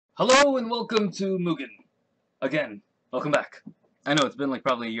Hello and welcome to Mugen. Again, welcome back. I know it's been like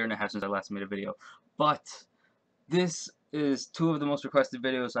probably a year and a half since I last made a video, but this is two of the most requested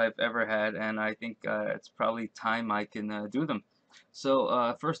videos I've ever had, and I think it's probably time I can do them.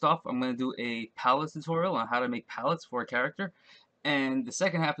 So first off, I'm going to do a palette tutorial on how to make palettes for a character, and the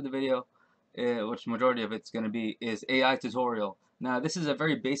second half of the video, which the majority of it's going to be, is AI tutorial. Now this is a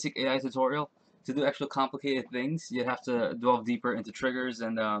very basic AI tutorial. To do actual complicated things, you'd have to delve deeper into triggers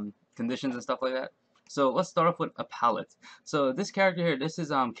and conditions and stuff like that. So let's start off with a palette. So this character here, this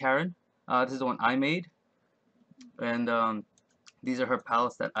is Karen. This is the one I made, and these are her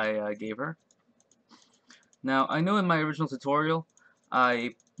palettes that I gave her. Now I know in my original tutorial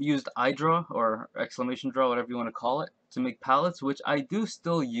I used iDraw or exclamation draw, whatever you want to call it, to make palettes, which I do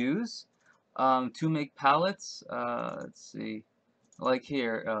still use to make palettes. Let's see, like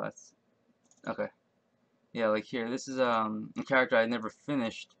here. Okay. Yeah, like here. This is a character I never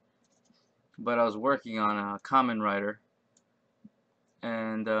finished, but I was working on a Common Writer.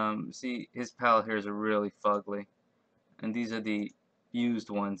 And see, his palette here is really fugly. And these are the used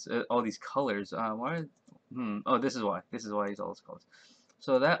ones. All these colors. Why? Oh, this is why. This is why he's all those colors.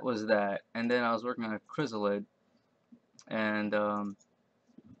 So that was that. And then I was working on a Chrysalid, and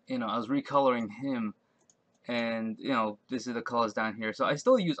you know, I was recoloring him. And you know, this is the colors down here. So I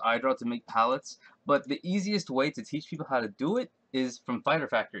still use iDraw to make palettes, but the easiest way to teach people how to do it is from Fighter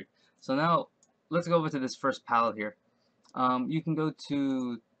Factory. So now let's go over to this first palette here. You can go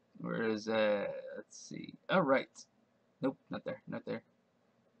to, where is let's see. All right. Nope, not there, not there.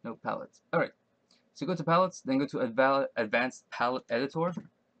 No palettes. All right. So go to palettes, then go to advanced palette editor.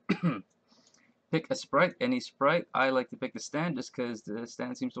 Pick a sprite, any sprite. I like to pick the stand just because the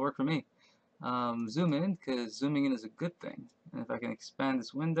stand seems to work for me. Zoom in, because zooming in is a good thing. And if I can expand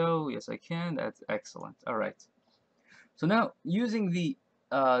this window, yes I can. That's excellent. Alright. So now, using the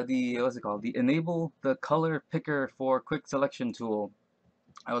what's it called? The enable the color picker for quick selection tool.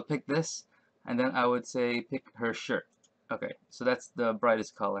 I would pick this, and then I would say pick her shirt. Okay, so that's the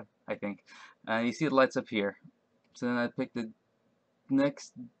brightest color, I think. You see it lights up here. So then I pick the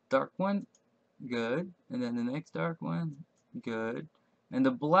next dark one. Good. And then the next dark one. Good. And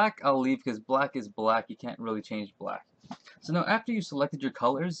the black I'll leave because black is black. You can't really change black. So now after you've selected your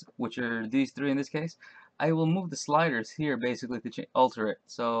colors, which are these three in this case, I will move the sliders here basically to alter it.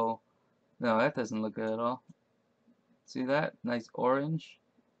 So, no, that doesn't look good at all. See that? Nice orange.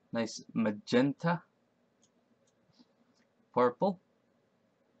 Nice magenta. Purple.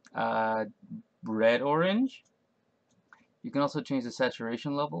 Red orange. You can also change the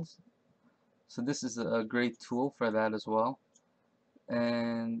saturation levels. So this is a great tool for that as well.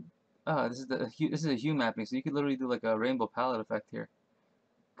 And this is a hue mapping, so you could literally do like a rainbow palette effect here.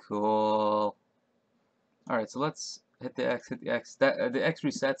 Cool. All right, so let's hit the X. Hit the X. The X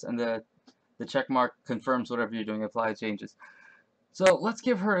resets, and the check mark confirms whatever you're doing. Apply changes. So let's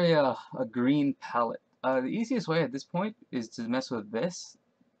give her a green palette. The easiest way at this point is to mess with this.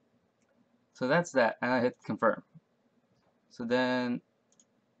 So that's that, and I hit confirm. So then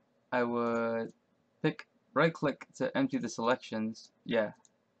I would pick right click to empty the selections. Yeah.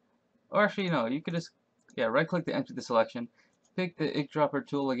 Or actually, no, you could just, yeah, right click to empty the selection. Pick the ink dropper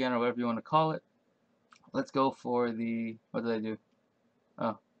tool again, or whatever you want to call it. Let's go for the, what did I do?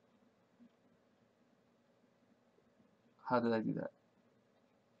 Oh. How did I do that?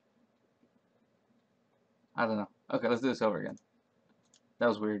 I don't know. Okay, let's do this over again. That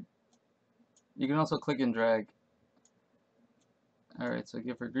was weird. You can also click and drag. Alright, so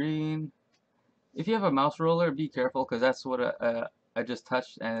give her green. If you have a mouse roller, be careful, because that's what I just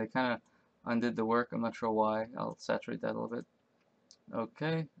touched, and it kind of undid the work. I'm not sure why. I'll saturate that a little bit.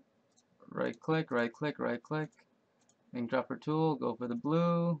 Okay. Right click, right click, right click. Ink dropper tool, go for the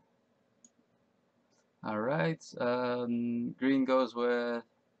blue. Alright. Green goes with,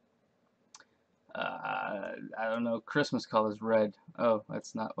 I don't know, Christmas colors, red. Oh,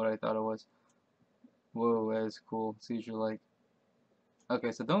 that's not what I thought it was. Whoa, that is cool. See what you like.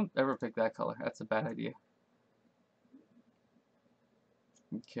 Okay, so don't ever pick that color. That's a bad idea.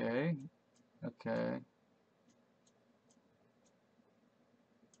 Okay. Okay.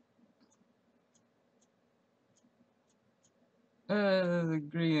 The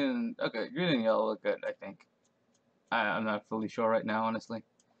green. Okay, green and yellow look good, I think. I'm not fully sure right now, honestly.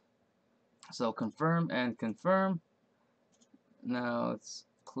 So confirm and confirm. Now let's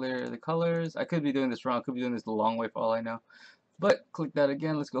clear the colors. I could be doing this wrong. I could be doing this the long way for all I know. But click that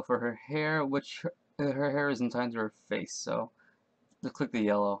again. Let's go for her hair, which her hair is in time to her face. So let's click the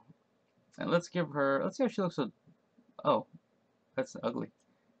yellow. And let's give her, let's see how she looks with, oh, that's ugly.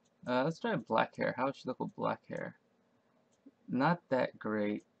 Let's try black hair. How would she look with black hair? Not that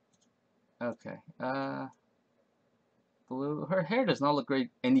great. Okay. Blue. Her hair does not look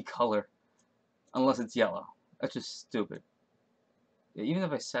great any color unless it's yellow. That's just stupid. Yeah, even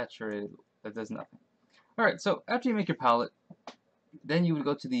if I saturate it, that does nothing. Alright, so after you make your palette, then you would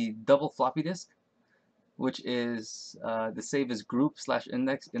go to the double floppy disk, which is the save as group /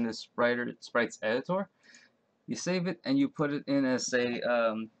 index in the sprites editor. You save it and you put it in as say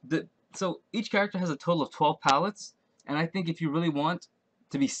so each character has a total of 12 palettes, and I think if you really want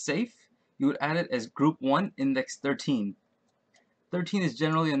to be safe, you would add it as group 1 index 13. 13 is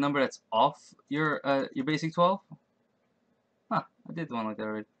generally a number that's off your basic 12. Huh, I did one like that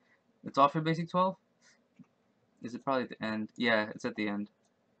already. It's off your basic 12? Is it probably at the end? Yeah, it's at the end.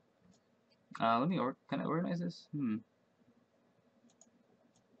 Can I organize this?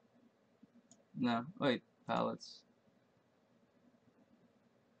 No, wait, palettes.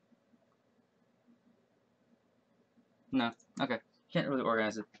 No, okay, can't really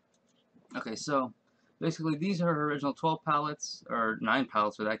organize it. Okay, so basically these are her original 12 palettes, or 9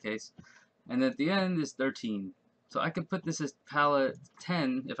 palettes for that case, and at the end is 13. So I could put this as palette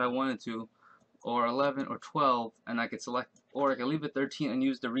 10 if I wanted to, or 11 or 12, and I could select, or I could leave it 13 and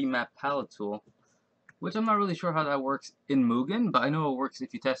use the remap palette tool, which I'm not really sure how that works in Mugen, but I know it works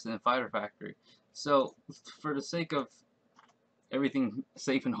if you test it in Fighter Factory. So for the sake of everything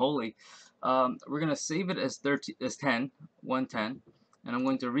safe and holy, we're going to save it as 10, 110, and I'm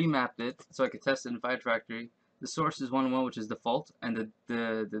going to remap it so I can test it in Fighter Factory. The source is 101, which is default, and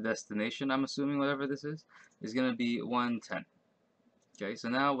the destination, I'm assuming whatever this is going to be 110. Okay, so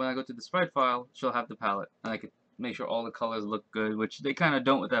now when I go to the sprite file, she'll have the palette, and I can make sure all the colors look good, which they kind of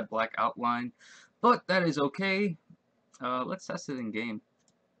don't with that black outline, but that is okay. Let's test it in game.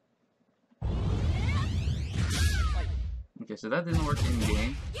 Okay, so that didn't work in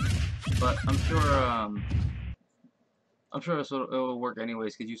game, but I'm sure it will work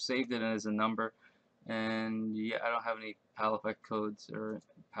anyways because you saved it as a number, and yeah, I don't have any palette effect codes or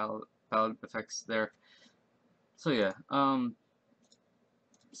palette effects there. So yeah,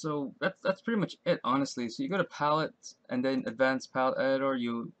 so that's pretty much it, honestly. So you go to palette and then advanced palette editor.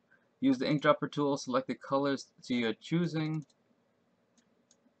 You use the ink dropper tool, select the colors to your choosing.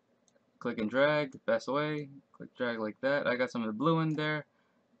 Click and drag, best way. Click drag like that. I got some of the blue in there.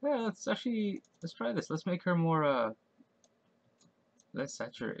 Yeah, let's try this. Let's make her more less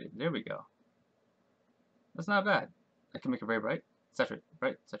saturated. There we go. That's not bad. I can make her very bright. Saturate,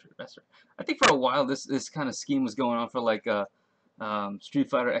 bright, saturate, faster. I think for a while this kind of scheme was going on for like Street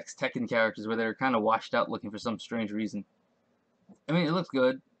Fighter X Tekken characters where they're kind of washed out looking for some strange reason. I mean, it looks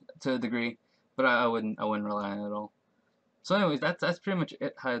good to a degree, but I wouldn't rely on it at all. So anyways, that's pretty much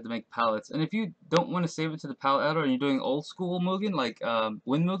it, how to make palettes. And if you don't want to save it to the palette editor and you're doing old school Mugen, like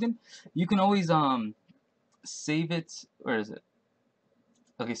Win Mugen, you can always save it, where is it?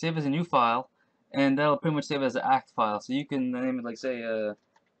 Okay, save as a new file, and that'll pretty much save as an act file. So you can name it like say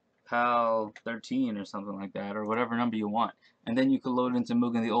PAL 13 or something like that, or whatever number you want. And then you can load it into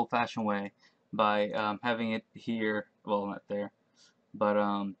Mugen the old-fashioned way by having it here, well, not there, but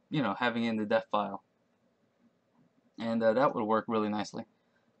you know, having it in the def file. And that would work really nicely.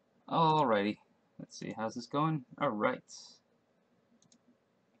 Alrighty, let's see, how's this going? Alright.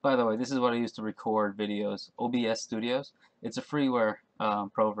 By the way, this is what I use to record videos, OBS Studios. It's a freeware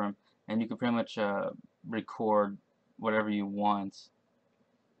program, and you can pretty much record whatever you want.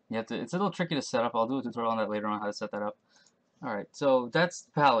 You have to, it's a little tricky to set up. I'll do a tutorial on that later on, how to set that up. Alright, so that's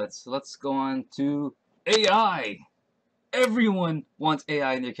palettes. Let's go on to AI. Everyone wants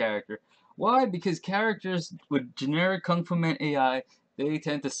AI in their character. Why? Because characters with generic Kung Fu Man AI, they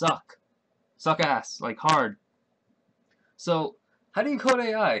tend to suck. Suck ass, like hard. So, how do you code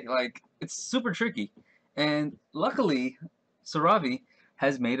AI? Like, it's super tricky. And luckily, Seravy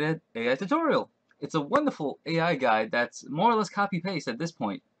has made an AI tutorial. It's a wonderful AI guide that's more or less copy-paste at this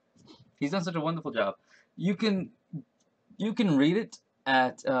point. He's done such a wonderful job. You can read it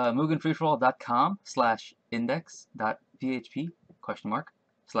at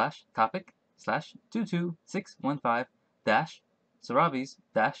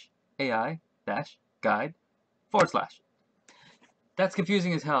That's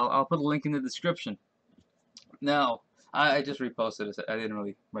confusing as hell. I'll put a link in the description. Now, I just reposted it. I didn't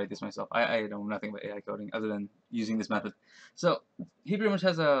really write this myself. I know nothing about AI coding other than using this method. So, he pretty much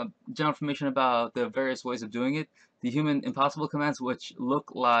has a general information about the various ways of doing it. The human impossible commands, which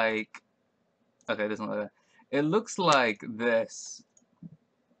look like... Okay, it doesn't look like that. It looks like this.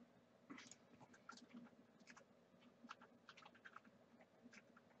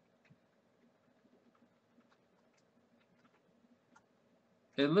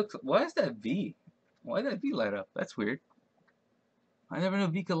 It looks... Why is that V? Why did that V light up? That's weird. I never knew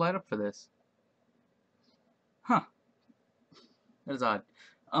V could light up for this. Huh. That is odd.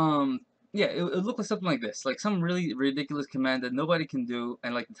 Yeah, it looked like something like this, like some really ridiculous command that nobody can do,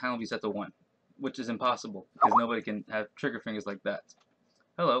 and like the time will be set to 1, which is impossible because nobody can have trigger fingers like that.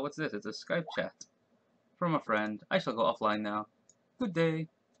 Hello, what's this? It's a Skype chat from a friend. I shall go offline now. Good day.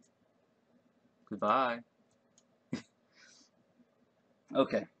 Goodbye.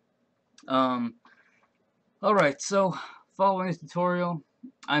 Okay. Alright, so following this tutorial,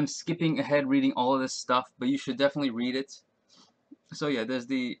 I'm skipping ahead reading all of this stuff, but you should definitely read it. So yeah, there's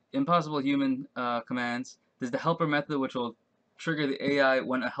the impossible human commands. There's the helper method, which will trigger the AI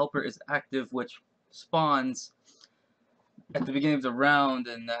when a helper is active, which spawns at the beginning of the round,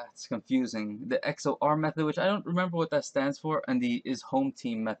 and that's confusing. The XOR method, which I don't remember what that stands for, and the is home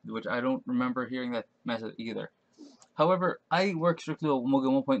team method, which I don't remember hearing that method either. However, I work strictly with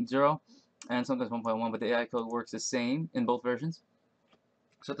Mugen 1.0 and sometimes 1.1, but the AI code works the same in both versions.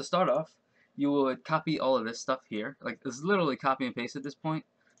 So to start off, you would copy all of this stuff here. Like, it's literally copy and paste at this point.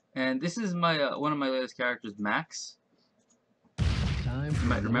 And this is my one of my latest characters, Max. You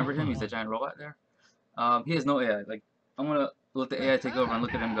might remember him. He's the giant robot there. He has no AI. Like, I'm gonna let the AI take over and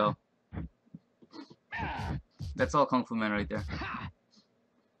look at him go. That's all Kung Fu Man right there.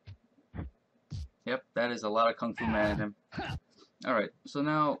 Yep, that is a lot of Kung Fu Man in him. Alright, so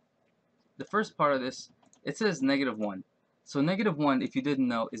now, the first part of this, it says -1. So -1, if you didn't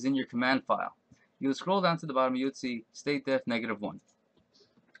know, is in your command file. You would scroll down to the bottom, you would see state def -1.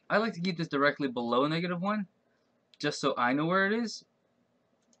 I like to keep this directly below -1, just so I know where it is.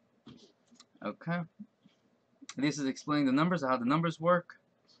 Okay. This is explaining the numbers, how the numbers work.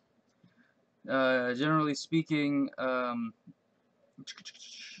 Generally speaking,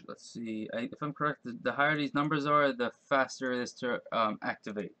 let's see, if I'm correct, the higher these numbers are, the faster it is to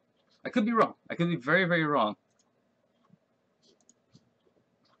activate. I could be wrong. I could be very, very wrong.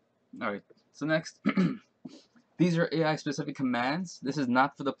 Alright, so next, these are AI specific commands. This is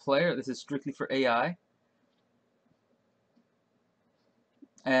not for the player, this is strictly for AI.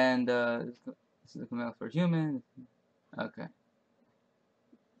 And this is the command for human. Okay.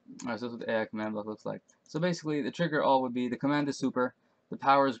 Alright, so this is what the AI command block looks like. So basically, the trigger all would be the command is super, the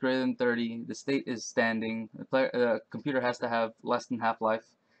power is greater than 30, the state is standing, the computer has to have less than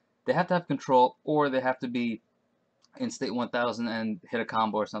half-life, they have to have control, or they have to be in state 1000 and hit a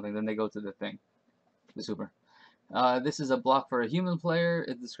combo or something, then they go to the thing, the super. This is a block for a human player,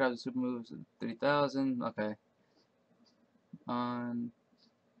 it describes the super moves 3000, okay.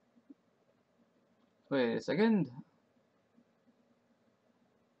 Wait a second.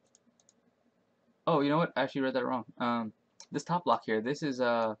 Oh, you know what? I actually read that wrong. This top block here, this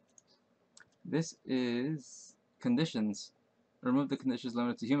is conditions. Remove the conditions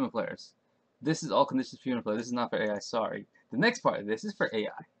limited to human players. This is all conditions for human players. This is not for AI, sorry. The next part of this is for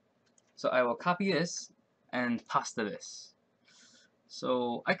AI. So I will copy this and pasta this.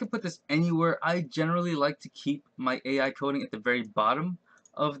 So I could put this anywhere. I generally like to keep my AI coding at the very bottom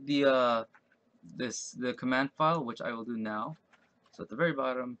of the the command file, which I will do now. So at the very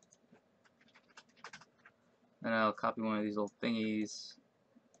bottom, and I'll copy one of these little thingies.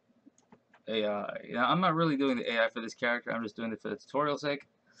 AI. Now, I'm not really doing the AI for this character, I'm just doing it for the tutorial sake.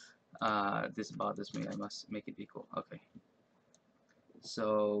 This bothers me, I must make it equal. Okay.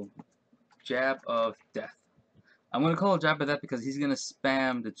 So, Jab of Death. I'm going to call it Jab of Death because he's going to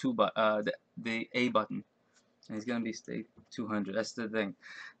spam the A button. And he's going to be state 200. That's the thing.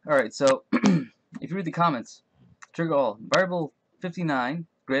 Alright, so, if you read the comments, trigger all. Variable 59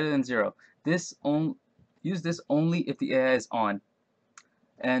 greater than 0. Use this only if the AI is on.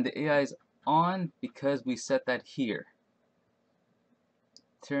 And the AI is on because we set that here.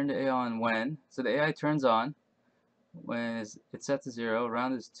 Turn the AI on when. So the AI turns on when it's set to 0,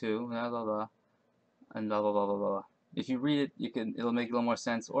 round is 2, blah blah blah, and blah blah blah blah blah. If you read it, it'll make a little more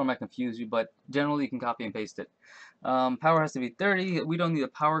sense, or it might confuse you, but generally you can copy and paste it. Power has to be 30. We don't need a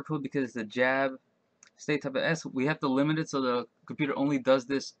power code because it's a jab. State type of S. We have to limit it so the computer only does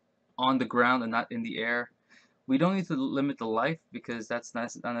this on the ground and not in the air. We don't need to limit the life because that's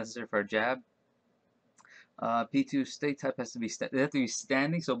not necessary for a jab. P2 state type has to be they have to be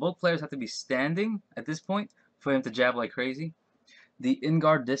standing, so both players have to be standing at this point for him to jab like crazy. The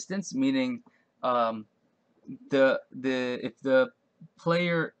in-guard distance, meaning if the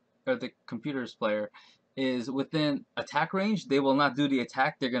player or the computer's player is within attack range, they will not do the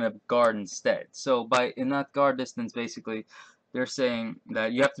attack, they're gonna guard instead. So in that guard distance, basically, they're saying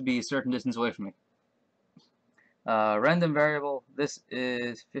that you have to be a certain distance away from me. Random variable, this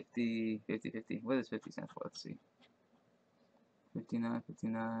is 50, 50, 50. What does 50 stand for? Let's see. 59,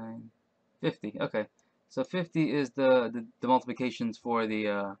 59, 50. Okay. So 50 is the multiplications for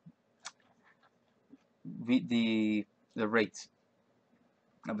the the rate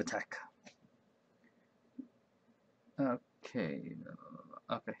of attack. Okay,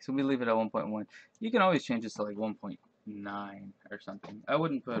 okay, so we leave it at 1.1. You can always change this to like 1.9 or something. I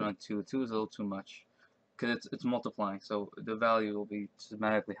wouldn't put it on 2. 2 is a little too much because it's multiplying, so the value will be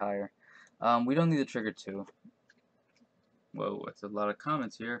systematically higher. We don't need the trigger 2. Whoa, that's a lot of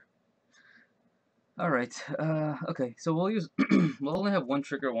comments here. Alright, okay, so we'll use, we'll only have one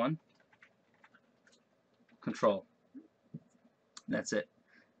trigger 1. Control. That's it.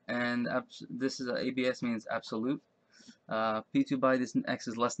 And this is ABS means absolute. P2 by this and X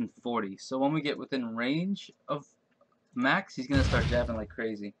is less than 40. So when we get within range of max, he's gonna start jabbing like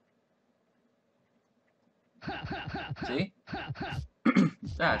crazy. See?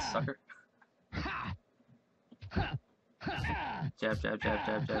 Sucker. Jab, jab, jab,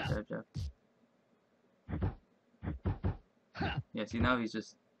 jab, jab, jab, jab. Yeah, see now he's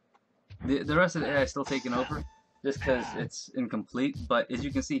just... The rest of the AI is still taking over, just because it's incomplete, but as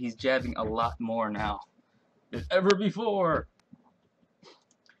you can see, he's jabbing a lot more now than ever before.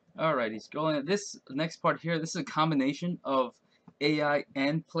 Alright, he's going... This next part here, this is a combination of AI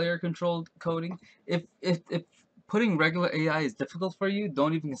and player-controlled coding. If putting regular AI is difficult for you,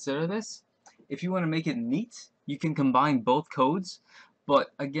 don't even consider this. If you want to make it neat, you can combine both codes.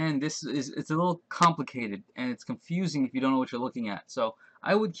 But again, it's a little complicated and it's confusing if you don't know what you're looking at. So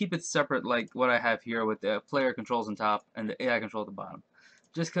I would keep it separate, like what I have here with the player controls on top and the AI control at the bottom,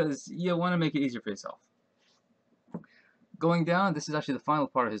 just because you want to make it easier for yourself. Going down, this is actually the final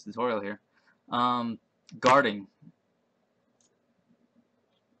part of his tutorial here. Guarding.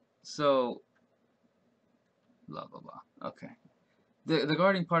 So, blah blah blah. Okay. The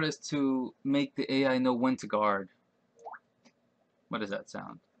guarding part is to make the AI know when to guard. What does that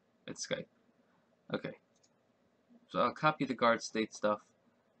sound? It's Skype. Okay. So I'll copy the guard state stuff,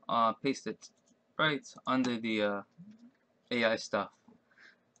 paste it right under the AI stuff.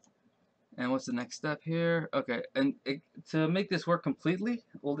 And what's the next step here? Okay, and to make this work completely,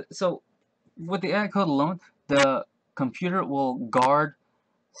 well, so with the AI code alone, the computer will guard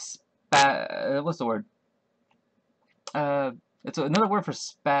what's the word? It's another word for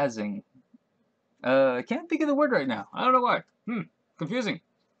spazzing. I can't think of the word right now. I don't know why. Confusing.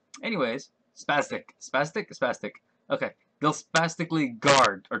 Anyways, spastic. Okay, they'll spastically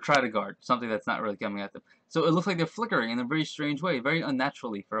guard, or try to guard, something that's not really coming at them. So it looks like they're flickering in a very strange way, very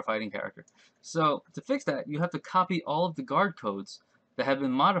unnaturally for a fighting character. So to fix that, you have to copy all of the guard codes that have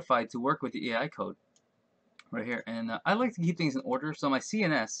been modified to work with the AI code. Right here, and I like to keep things in order, so my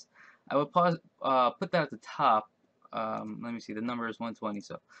CNS, I would put that at the top. Let me see, the number is 120,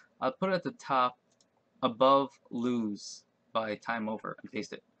 so I'll put it at the top above lose by time over and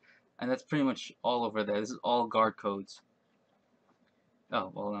paste it. And that's pretty much all over there. This is all guard codes.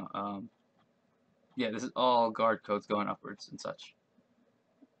 Oh, well, no. Yeah, this is all guard codes going upwards and such.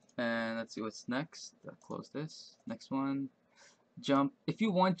 And let's see what's next. I'll close this. Next one. Jump. If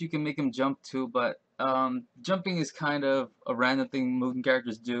you want, you can make him jump too, but jumping is kind of a random thing Mugen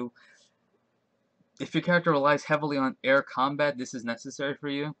characters do. If your character relies heavily on air combat, this is necessary for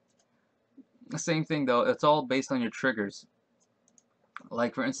you. The same thing though, it's all based on your triggers.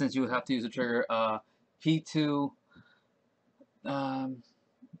 Like for instance, you would have to use a trigger P2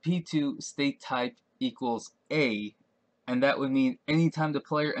 state type equals A, and that would mean anytime the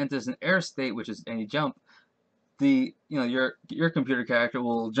player enters an air state, which is any jump, your computer character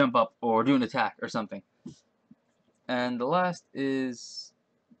will jump up or do an attack or something. And the last is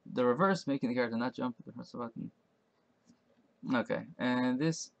the reverse, making the character not jump. Press the button. Okay, and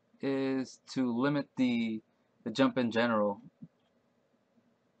this is to limit the jump in general.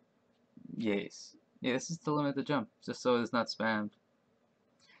 Yes. Yeah, this is to limit the jump, just so it's not spammed.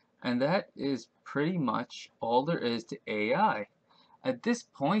 And that is pretty much all there is to AI. At this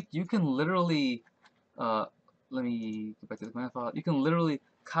point, you can literally, let me go back to the command file. You can literally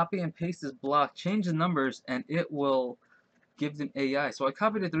copy and paste this block, change the numbers, and it will give them AI. So I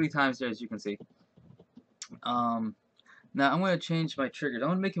copied it 3 times there, as you can see. Now I'm going to change my triggers. I'm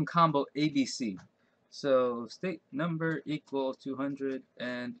going to make him combo ABC. So state number equals 200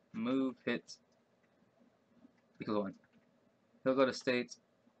 and move hit equals 1. He'll go to state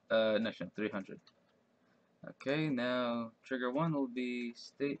no, 300. Okay, now trigger 1 will be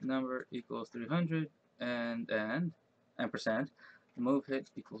state number equals 300 and ampersand. Move hit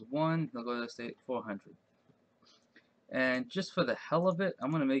equals 1. He'll go to state 400. And just for the hell of it,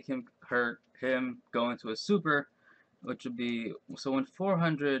 I'm going to make him go into a super, which would be, so when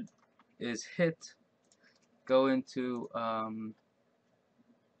 400 is hit, go into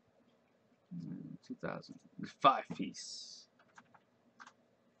 2000, 5 piece.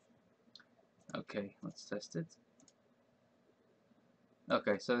 Okay. Okay, let's test it.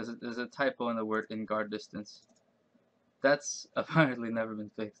 Okay, so there's a typo in the word in guard distance. That's apparently never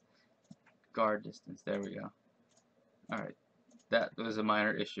been fixed. Guard distance, there we go. Alright, that was a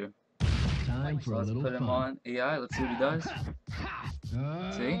minor issue. Time for So let's put him on AI, let's see what he does.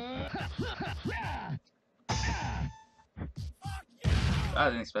 See? I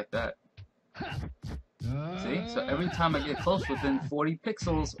didn't expect that. See? So every time I get close within 40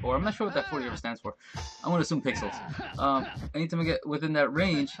 pixels, or I'm not sure what that 40 ever stands for. I'm going to assume pixels. Anytime I get within that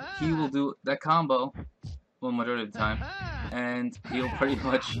range, he will do that combo, well, majority of the time, and he'll pretty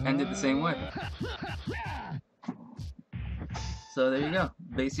much end it the same way. So there you go.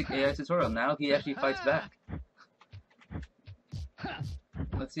 Basic AI tutorial. Now he actually fights back.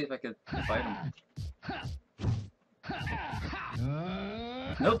 Let's see if I can fight him.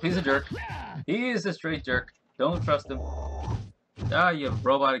 Nope, he's a jerk. He is a straight jerk. Don't trust him. Ah, you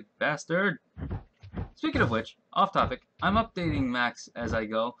robotic bastard. Speaking of which, off topic, I'm updating Max as I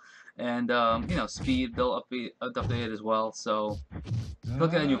go. And, you know, speed, they'll update it as well. So, he'll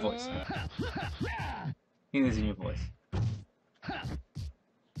get a new voice. He needs a new voice.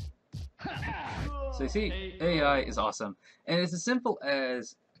 So you see, AI is awesome. And it's as simple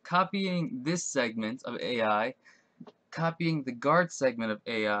as copying this segment of AI, copying the guard segment of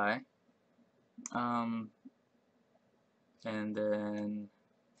AI, and then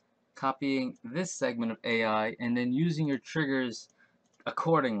copying this segment of AI, and then using your triggers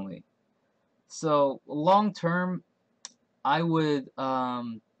accordingly. So long term, I would,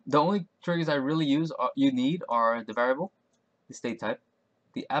 the only triggers I really need are the variable, the state type,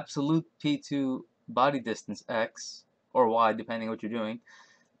 the absolute P2 body distance X or Y, depending on what you're doing,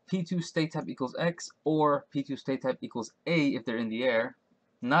 P2 state type equals X, or P2 state type equals A if they're in the air,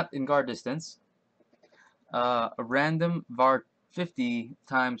 not in guard distance, a random var 50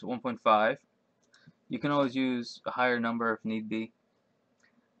 times 1.5. You can always use a higher number if need be.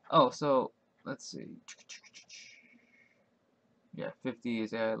 Oh, so let's see. Yeah, 50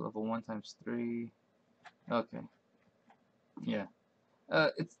 is AI level 1 times 3. Okay. Yeah.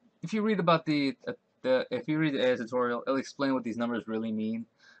 It's if you read about if you read the AI tutorial, it'll explain what these numbers really mean.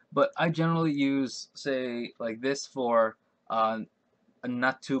 But I generally use, say, like this for a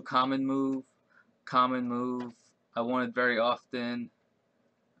not too common move. I want it very often.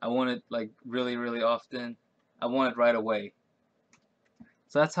 I want it like really, really often. I want it right away.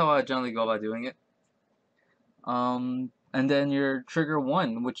 So that's how I generally go about doing it. And then your trigger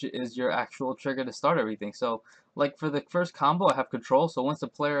 1, which is your actual trigger to start everything. So, like for the first combo, I have control. So once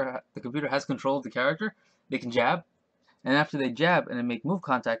the computer has control of the character, they can jab. And after they jab and then make move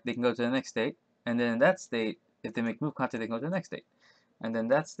contact, they can go to the next state. And then in that state, if they make move contact, they can go to the next state. And then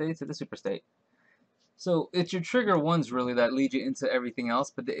that state to the super state. So it's your trigger 1s really that lead you into everything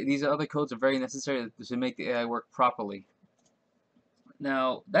else. But these other codes are very necessary to make the AI work properly.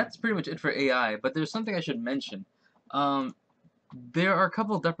 Now, that's pretty much it for AI, but there's something I should mention. There are a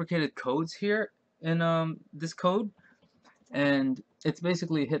couple of deprecated codes here in this code, and it's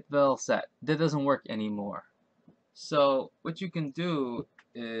basically hit vel set. That doesn't work anymore. So what you can do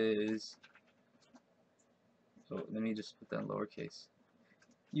is, so let me just put that in lowercase.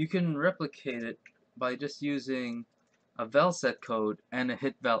 You can replicate it by just using a vel set code and a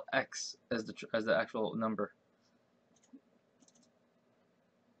hit vel x as the actual number.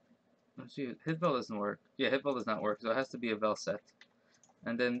 Let's see, hit vel doesn't work. Yeah, hit vel does not work, so it has to be a vel set.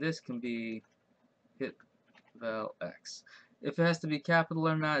 And then this can be hit vel x. If it has to be capital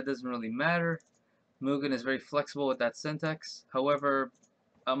or not, it doesn't really matter. Mugen is very flexible with that syntax. However,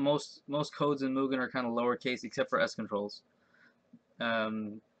 most codes in Mugen are kind of lowercase except for S controls.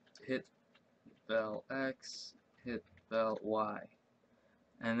 Hit vel x, hit vel y.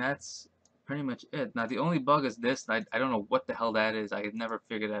 And that's pretty much it. Now the only bug is this. I don't know what the hell that is. I had never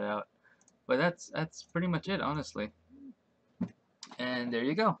figured that out. But that's pretty much it, honestly. And there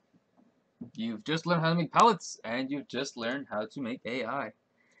you go. You've just learned how to make palettes, and you've just learned how to make AI.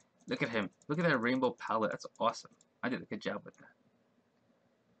 Look at him. Look at that rainbow palette. That's awesome. I did a good job with that.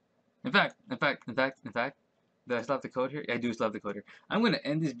 In fact, did I still have the code here? Yeah, I do still have the code here. I'm going to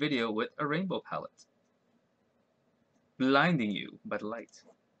end this video with a rainbow palette. Blinding you by the light.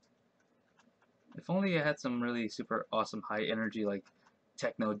 If only I had some really super awesome high energy like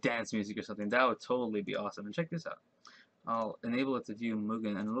techno dance music or something, that would totally be awesome. And check this out. I'll enable it to view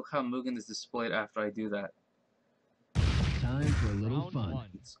Mugen, and look how Mugen is displayed after I do that. Time for a little fun.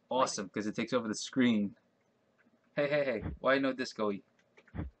 It's awesome because it takes over the screen. Hey, why no disco-y?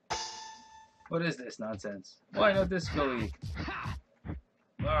 What is this nonsense? Why no disco-y?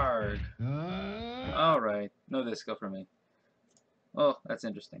 Arg. Alright, no disco for me. Oh, that's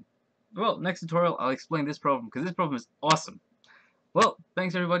interesting. well, next tutorial I'll explain this problem because this problem is awesome. Well,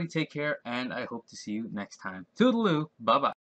 thanks everybody, take care, and I hope to see you next time. Toodaloo, bye-bye.